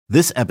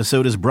This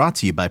episode is brought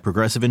to you by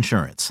Progressive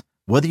Insurance.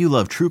 Whether you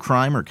love true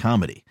crime or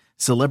comedy,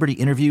 celebrity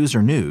interviews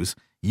or news,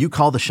 you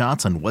call the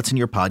shots on what's in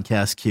your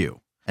podcast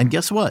queue. And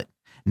guess what?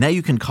 Now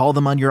you can call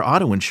them on your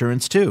auto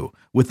insurance too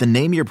with the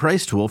Name Your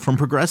Price tool from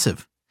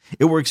Progressive.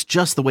 It works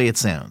just the way it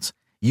sounds.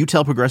 You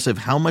tell Progressive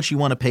how much you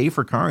want to pay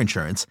for car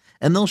insurance,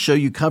 and they'll show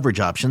you coverage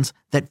options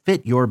that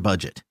fit your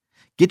budget.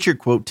 Get your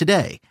quote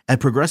today at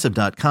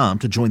Progressive.com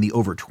to join the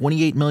over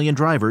 28 million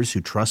drivers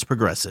who trust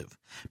Progressive.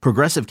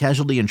 Progressive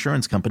Casualty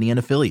Insurance Company and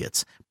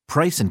Affiliates.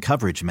 Price and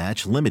coverage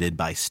match limited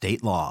by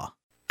state law.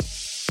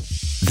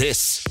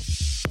 This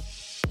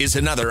is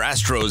another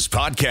Astros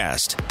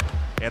podcast.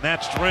 And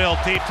that's drilled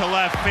deep to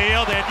left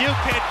field, and you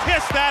can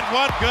kiss that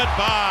one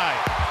goodbye.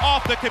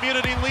 Off the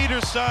community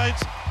leader signs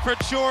for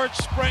George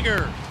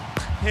Springer,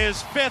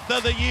 his 5th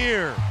of the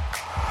year.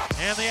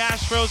 And the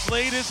Astros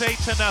lead is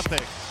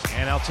 8-0.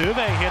 And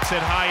Altuve hits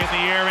it high in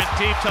the air and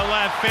deep to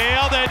left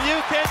field, and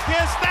you can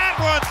kiss that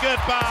one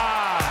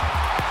goodbye.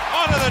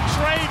 Onto the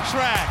train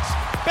tracks,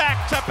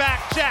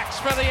 back-to-back jacks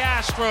for the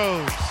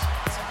Astros.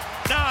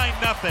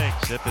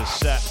 9-0. Zip is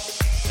set.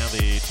 Now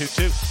the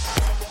 2-2.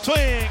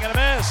 Swing and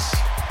a miss.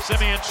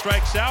 Simeon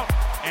strikes out,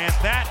 and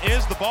that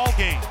is the ball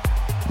game.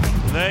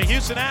 The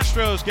Houston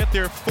Astros get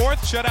their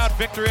 4th shutout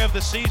victory of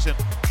the season,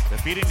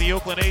 defeating the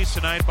Oakland A's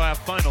tonight by a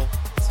final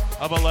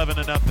of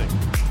 11-0.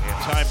 And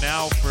time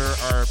now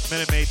for our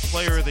Minute Maid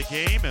Player of the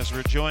Game, as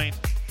we're joined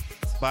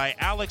by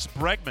Alex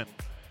Bregman.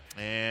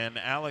 And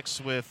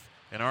Alex with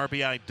an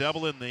RBI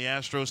double in the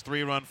Astros'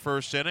 3-run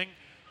first inning.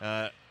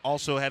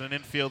 Also had an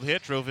infield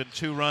hit, drove in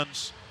 2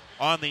 runs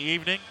on the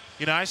evening.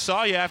 You know, I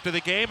saw you after the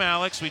game,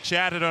 Alex. We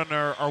chatted on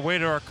our way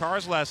to our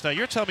cars last night.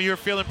 You're telling me you're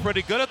feeling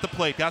pretty good at the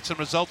plate. Got some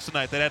results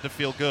tonight that had to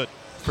feel good.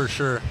 For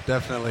sure,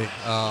 definitely.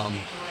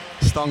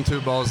 Stung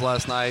 2 balls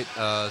last night.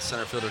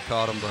 Center fielder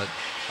caught him, but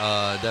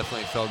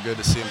definitely felt good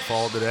to see him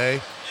fall today.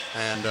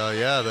 And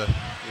the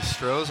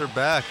Stros are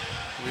back.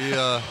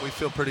 We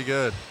feel pretty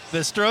good.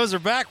 The Stros are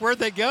back. Where'd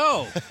they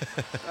go?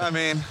 I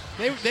mean,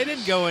 they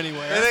didn't go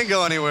anywhere. They didn't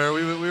go anywhere.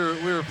 We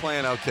were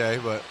playing okay,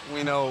 but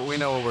we know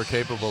what we're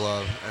capable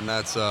of, and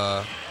that's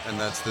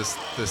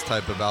this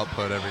type of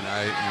output every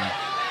night. And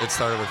it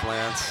started with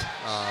Lance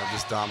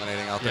just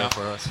dominating out there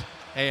for us.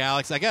 Hey,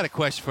 Alex, I got a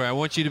question for you. I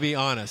want you to be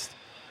honest.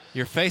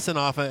 You're facing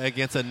off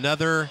against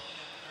another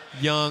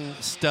young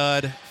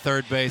stud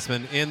third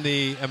baseman in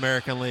the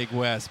American League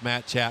West,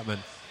 Matt Chapman.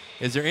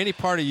 Is there any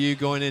part of you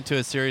going into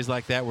a series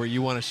like that where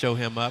you want to show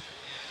him up?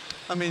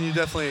 I mean, you're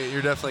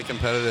definitely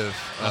competitive,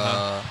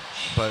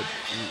 but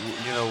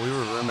you know, we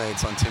were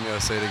roommates on Team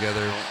USA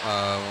together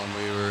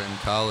when we were in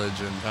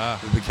college,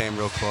 and we became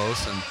real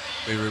close, and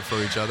we root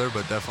for each other.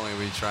 But definitely,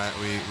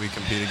 we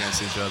compete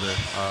against each other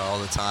all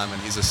the time.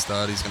 And he's a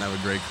stud. He's gonna have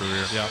a great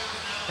career. Yeah.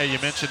 Hey, you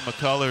mentioned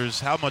McCullers.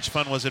 How much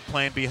fun was it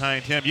playing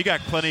behind him? You got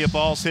plenty of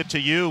balls hit to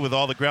you with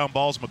all the ground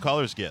balls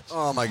McCullers gets.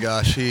 Oh, my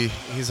gosh.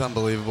 He's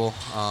unbelievable.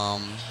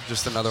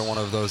 Just another one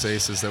of those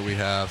aces that we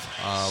have.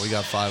 We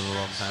got 5 of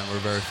them, and we're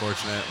very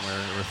fortunate,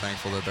 and we're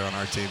thankful that they're on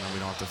our team and we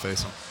don't have to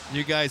face them.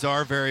 You guys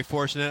are very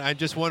fortunate. I'm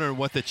just wondering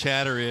what the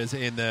chatter is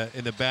in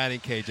the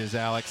batting cages,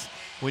 Alex.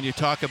 When you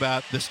talk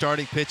about the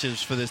starting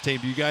pitchers for this team,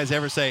 do you guys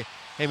ever say,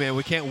 hey, man,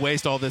 we can't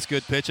waste all this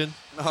good pitching?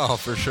 No,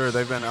 for sure.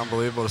 They've been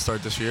unbelievable to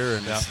start this year,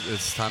 and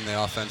it's time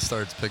the offense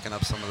starts picking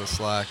up some of the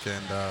slack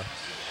and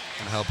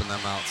helping them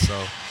out. So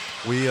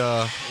we're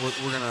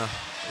going to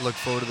look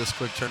forward to this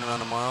quick turnaround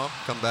tomorrow,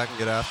 come back and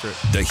get after it.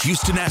 The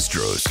Houston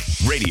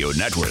Astros Radio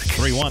Network.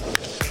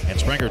 3-1. And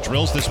Springer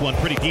drills this one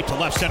pretty deep to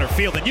left center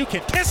field, and you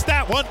can kiss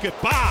that one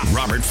goodbye.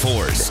 Robert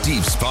Ford,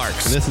 Steve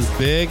Sparks. This is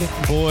big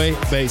boy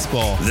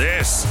baseball.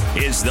 This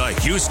is the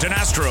Houston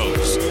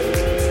Astros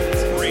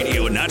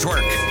Radio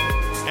Network.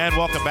 And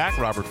welcome back.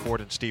 Robert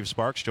Ford and Steve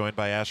Sparks, joined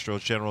by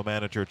Astros General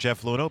Manager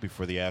Jeff Luhnow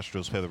before the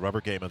Astros play the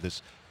rubber game of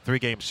this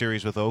 3-game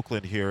series with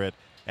Oakland here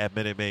at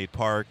Minute Maid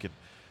Park. And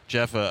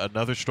Jeff,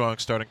 another strong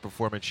starting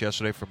performance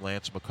yesterday from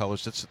Lance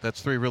McCullers.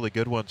 That's 3 really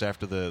good ones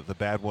after the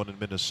bad one in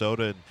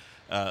Minnesota.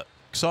 And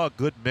saw a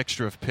good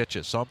mixture of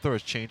pitches. Saw him throw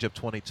his changeup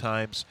 20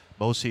 times.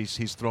 Most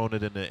he's thrown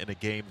it in a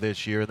game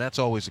this year, and that's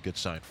always a good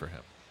sign for him.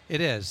 It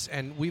is,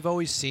 and we've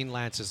always seen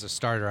Lance as a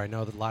starter. I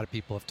know that a lot of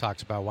people have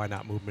talked about why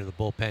not move him to the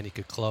bullpen. He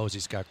could close.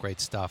 He's got great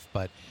stuff,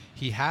 but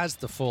he has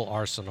the full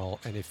arsenal,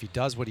 and if he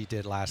does what he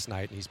did last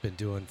night, and he's been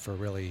doing for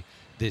really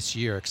this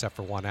year except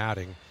for one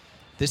outing,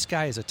 this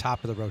guy is a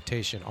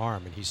top-of-the-rotation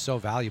arm, and he's so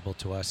valuable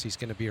to us. He's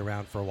going to be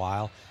around for a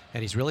while,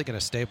 and he's really going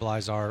to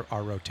stabilize our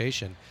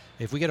rotation.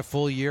 If we get a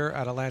full year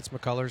out of Lance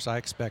McCullers, I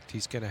expect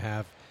he's going to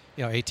have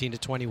 18 to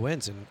 20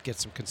 wins and get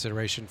some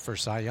consideration for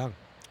Cy Young.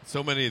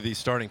 So many of these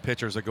starting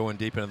pitchers are going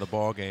deep into the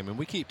ball game, and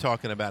we keep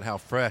talking about how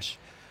fresh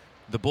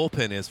the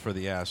bullpen is for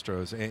the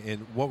Astros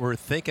and what we're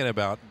thinking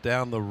about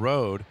down the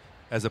road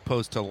as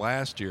opposed to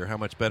last year, how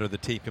much better the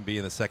team can be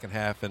in the second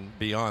half and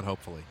beyond,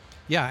 hopefully.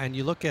 Yeah, and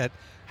you look at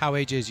how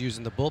AJ's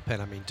using the bullpen.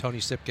 I mean,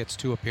 Tony Sipp gets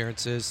 2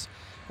 appearances,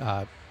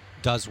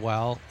 does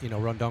well.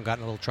 Rondon got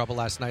in a little trouble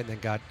last night and then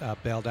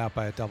got bailed out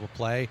by a double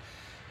play.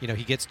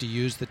 He gets to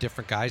use the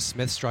different guys.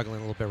 Smith's struggling a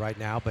little bit right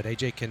now, but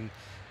AJ can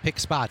pick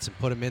spots and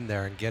put him in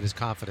there and get his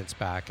confidence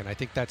back. And I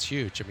think that's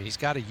huge. I mean, he's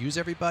got to use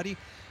everybody.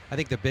 I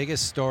think the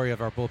biggest story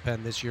of our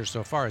bullpen this year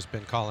so far has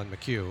been Colin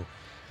McHugh.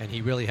 And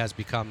he really has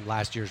become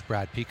last year's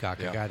Brad Peacock,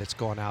 a guy that's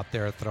going out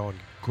there throwing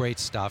great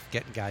stuff,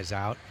 getting guys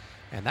out.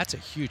 And that's a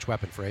huge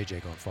weapon for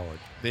AJ going forward.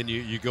 Then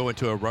you go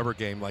into a rubber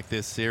game like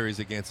this series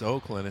against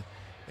Oakland,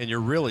 and you're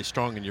really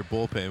strong in your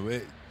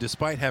bullpen.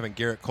 Despite having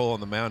Garrett Cole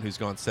on the mound, who's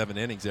gone 7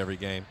 innings every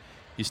game,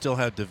 you still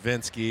have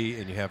Davinsky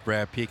and you have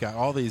Brad Peacock,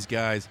 all these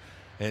guys,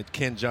 and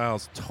Ken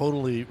Giles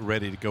totally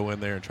ready to go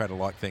in there and try to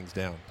lock things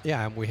down.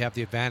 Yeah, and we have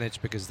the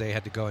advantage because they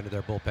had to go into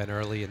their bullpen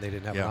early and they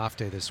didn't have an off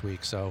day this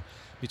week. So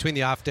between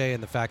the off day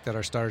and the fact that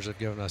our starters are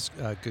giving us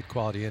good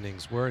quality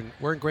innings, we're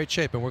in great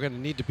shape, and we're going to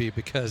need to be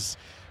because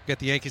we got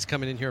the Yankees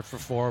coming in here for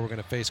 4. We're going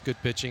to face good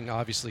pitching,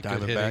 obviously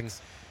good hitting,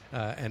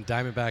 and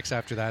Diamondbacks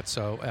after that.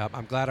 So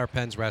I'm glad our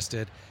pen's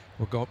rested.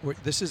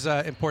 This is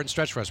an important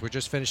stretch for us. We're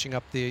just finishing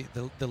up the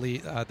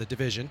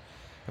division,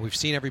 and we've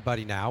seen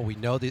everybody now. We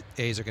know the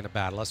A's are going to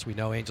battle us. We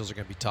know Angels are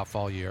going to be tough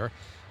all year.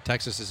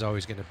 Texas is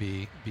always going to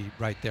be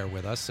right there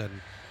with us, and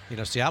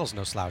Seattle's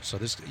no slouch. So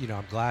this,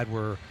 I'm glad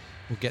we're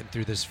getting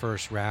through this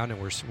first round, and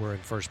we're in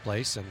first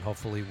place, and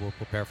hopefully we'll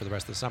prepare for the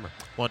rest of the summer.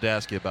 Wanted to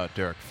ask you about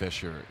Derek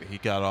Fisher. He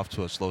got off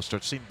to a slow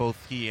start. Seen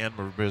both he and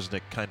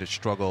Marisnik kind of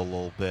struggle a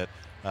little bit,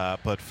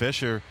 but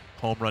Fisher,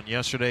 home run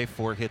yesterday,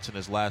 4 hits in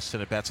his last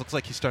 10 at-bats. Looks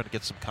like he's starting to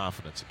get some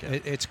confidence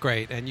again. It's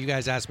great. And you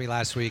guys asked me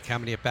last week, how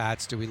many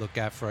at-bats do we look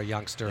at for a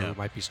youngster who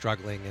might be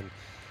struggling? And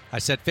I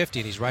said 50,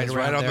 and he's right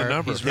around on there. The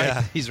number.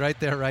 He's right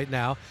there right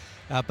now.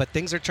 But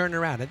things are turning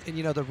around.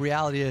 And the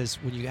reality is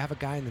when you have a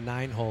guy in the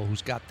 9-hole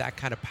who's got that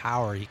kind of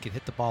power, he can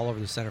hit the ball over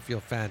the center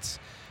field fence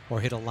or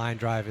hit a line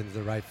drive into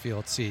the right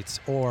field seats,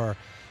 or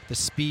the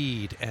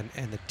speed and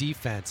the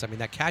defense. I mean,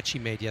 that catch he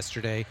made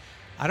yesterday,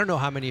 I don't know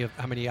how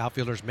many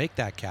outfielders make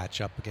that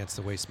catch up against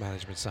the Waste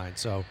Management sign.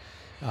 So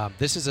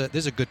this is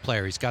a good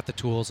player. He's got the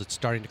tools. It's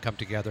starting to come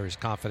together. His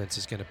confidence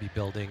is going to be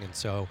building, and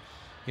so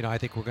I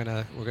think we're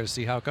gonna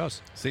see how it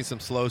goes. Seen some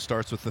slow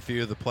starts with a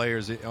few of the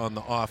players on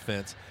the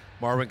offense.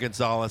 Marwin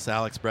Gonzalez,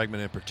 Alex Bregman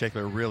in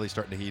particular, really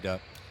starting to heat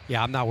up.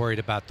 Yeah, I'm not worried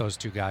about those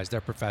two guys.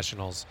 They're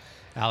professionals.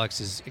 Alex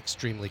is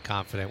extremely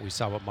confident. We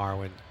saw what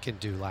Marwin can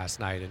do last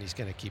night, and he's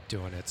going to keep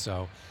doing it.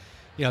 So,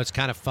 it's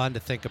kind of fun to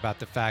think about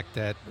the fact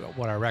that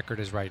what our record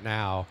is right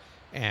now,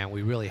 and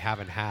we really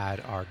haven't had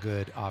our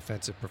good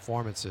offensive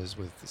performances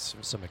with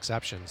some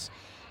exceptions.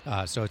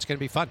 So it's going to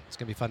be fun. It's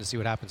going to be fun to see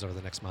what happens over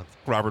the next month.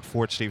 Robert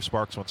Ford, Steve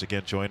Sparks once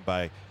again joined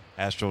by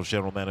Astros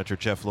general manager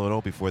Jeff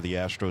Luhnow before the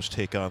Astros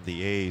take on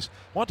the A's.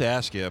 I want to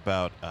ask you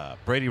about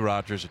Brady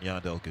Rogers and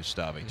Yandel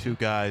Gustave, two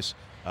guys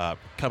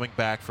coming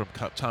back from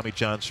Tommy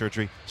John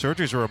surgery.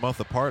 Surgeries are a month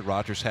apart.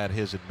 Rogers had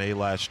his in May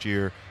last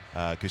year.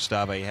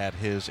 Gustave had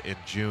his in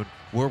June.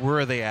 Where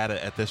are they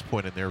at this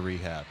point in their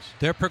rehabs?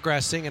 They're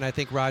progressing, and I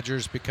think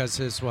Rogers, because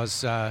his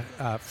was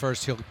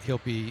first, he'll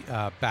be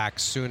back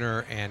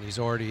sooner, and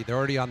they're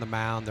already on the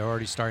mound. They're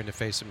already starting to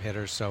face some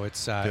hitters, so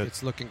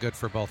it's looking good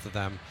for both of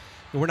them.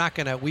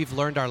 We've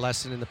learned our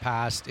lesson in the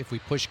past. If we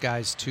push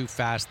guys too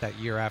fast that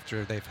year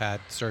after they've had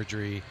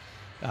surgery,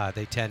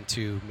 they tend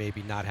to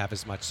maybe not have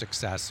as much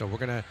success. So we're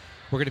gonna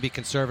be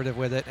conservative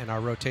with it, and our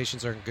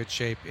rotations are in good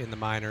shape in the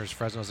minors.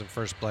 Fresno's in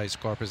first place,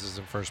 Corpus is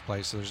in first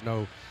place, so there's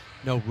no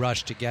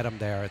rush to get them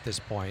there at this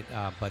point.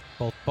 But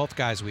both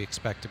guys we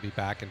expect to be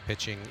back and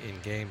pitching in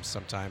games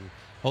sometime,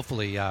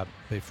 hopefully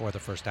before the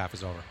first half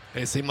is over.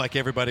 It seemed like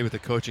everybody with the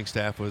coaching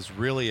staff was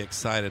really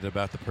excited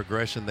about the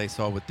progression they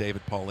saw with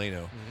David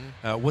Paulino.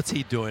 Mm-hmm. What's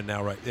he doing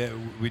now? Right,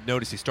 we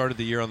noticed he started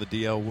the year on the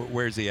DL.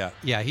 Where's he at?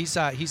 Yeah,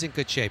 he's in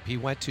good shape. He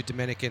went to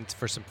Dominican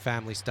for some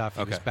family stuff.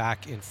 He was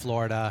back in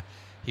Florida.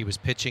 He was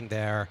pitching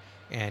there,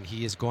 and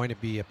he is going to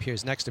be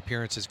his next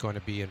appearance is going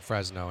to be in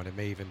Fresno, and it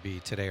may even be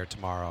today or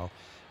tomorrow.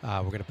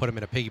 We're going to put him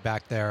in a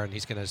piggyback there, and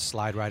he's going to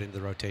slide right into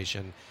the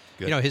rotation.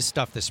 Good. His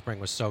stuff this spring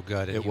was so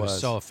good, and he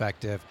was so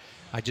effective.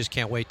 I just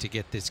can't wait to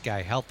get this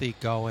guy healthy,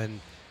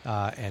 going,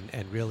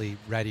 and really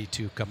ready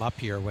to come up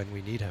here when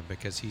we need him,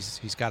 because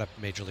he's got a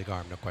major league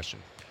arm, no question.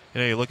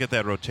 You look at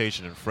that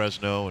rotation in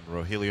Fresno, and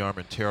Rogelio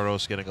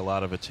Armenteros getting a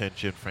lot of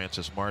attention.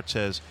 Francis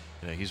Martez,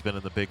 he's been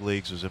in the big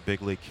leagues, was in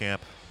big league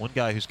camp. One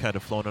guy who's kind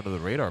of flown under the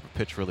radar but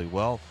pitched really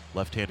well,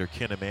 left-hander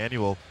Ken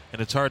Emanuel.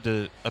 And it's hard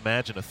to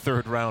imagine a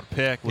third-round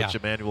pick, which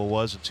Emanuel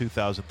was in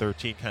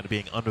 2013, kind of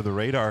being under the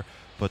radar.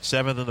 But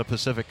 7th in the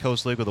Pacific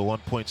Coast League with a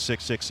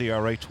 1.66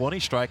 ERA, 20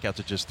 strikeouts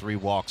and just 3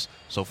 walks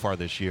so far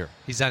this year.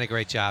 He's done a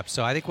great job.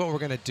 So I think what we're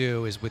going to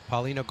do is, with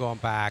Paulino going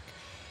back,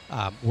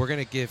 we're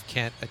going to give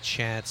Kent a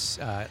chance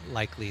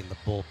likely in the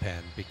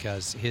bullpen,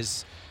 because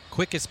his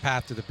quickest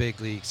path to the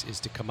big leagues is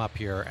to come up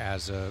here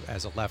as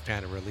a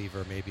left-handed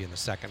reliever, maybe in the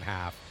second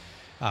half.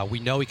 We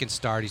know he can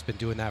start. He's been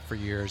doing that for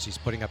years. He's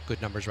putting up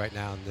good numbers right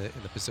now in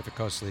the Pacific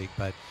Coast League,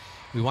 but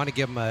we want to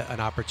give him an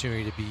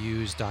opportunity to be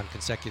used on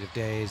consecutive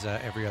days,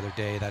 every other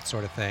day, that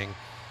sort of thing,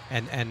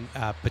 and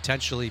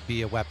potentially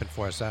be a weapon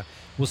for us.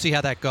 We'll see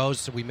how that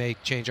goes. So we may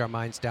change our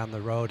minds down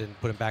the road and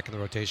put him back in the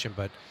rotation,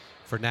 but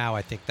for now,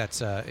 I think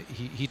that's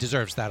he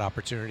deserves that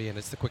opportunity, and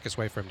it's the quickest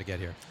way for him to get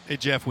here. Hey,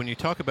 Jeff, when you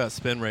talk about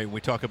spin rate,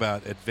 we talk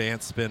about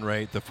advanced spin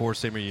rate, the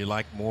four-seamer you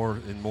like more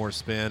and more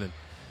spin,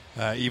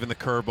 and even the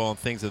curveball and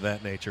things of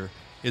that nature.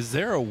 Is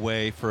there a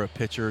way for a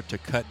pitcher to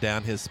cut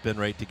down his spin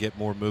rate to get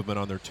more movement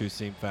on their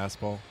two-seam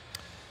fastball?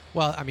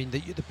 Well, I mean,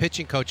 the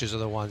pitching coaches are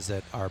the ones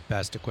that are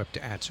best equipped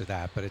to answer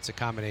that, but it's a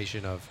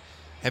combination of.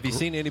 Have you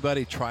seen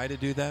anybody try to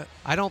do that?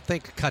 I don't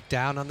think cut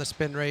down on the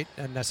spin rate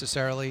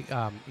necessarily.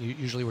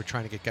 Usually we're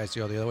trying to get guys to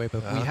go the other way,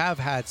 but we have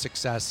had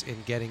success in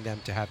getting them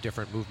to have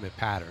different movement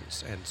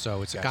patterns. And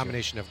so it's a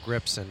combination of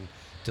grips and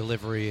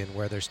delivery and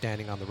where they're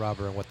standing on the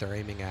rubber and what they're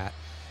aiming at.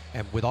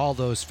 And with all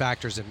those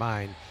factors in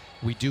mind,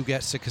 we do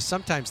get – because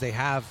sometimes they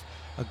have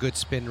a good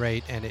spin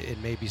rate and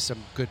it may be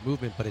some good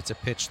movement, but it's a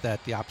pitch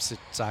that the opposite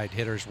side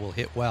hitters will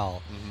hit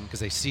well because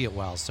they see it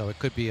well. So it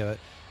could be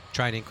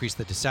trying to increase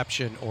the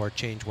deception or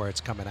change where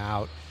it's coming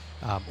out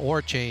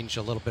or change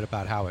a little bit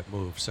about how it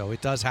moves. So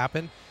it does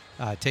happen.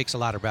 It takes a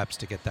lot of reps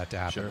to get that to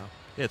happen. Sure.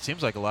 Yeah, it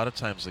seems like a lot of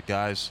times the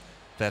guys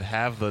that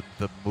have the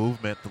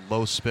movement, the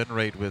low spin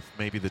rate with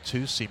maybe the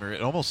two-seamer,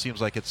 it almost seems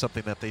like it's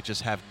something that they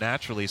just have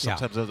naturally.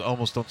 Sometimes it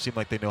almost don't seem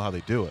like they know how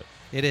they do it.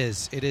 It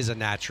is a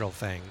natural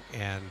thing,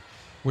 and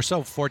we're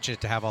so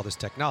fortunate to have all this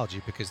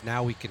technology because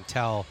now we can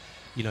tell,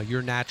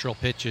 your natural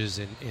pitches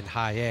in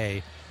high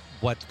A,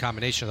 what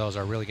combination of those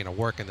are really going to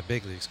work in the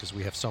big leagues because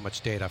we have so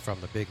much data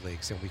from the big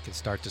leagues, and we can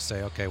start to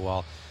say, okay,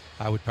 well,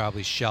 I would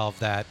probably shelve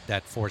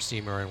that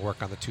four-seamer and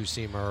work on the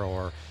two-seamer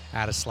or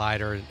add a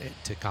slider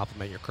to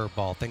complement your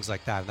curveball, things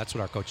like that, and that's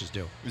what our coaches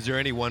do. Is there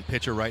any one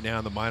pitcher right now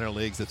in the minor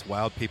leagues that's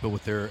wowed people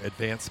with their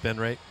advanced spin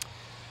rate?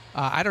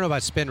 I don't know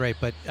about spin rate,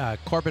 but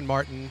Corbin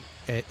Martin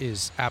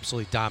is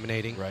absolutely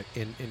dominating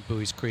in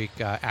Buies Creek.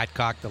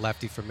 Adcock, the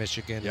lefty from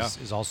Michigan,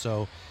 is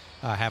also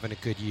having a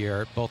good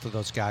year. Both of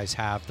those guys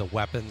have the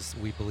weapons,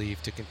 we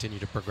believe, to continue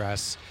to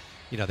progress.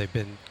 They've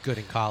been good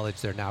in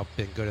college. They're now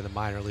been good in the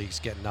minor leagues,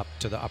 getting up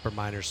to the upper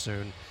minors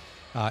soon.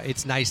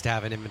 It's nice to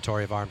have an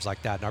inventory of arms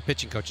like that, and our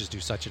pitching coaches do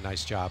such a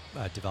nice job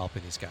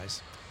developing these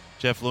guys.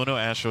 Jeff Luhnow,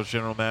 Astros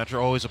General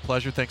Manager, always a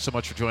pleasure. Thanks so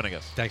much for joining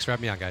us. Thanks for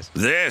having me on, guys.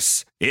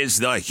 This is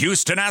the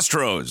Houston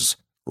Astros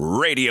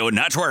Radio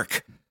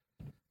Network.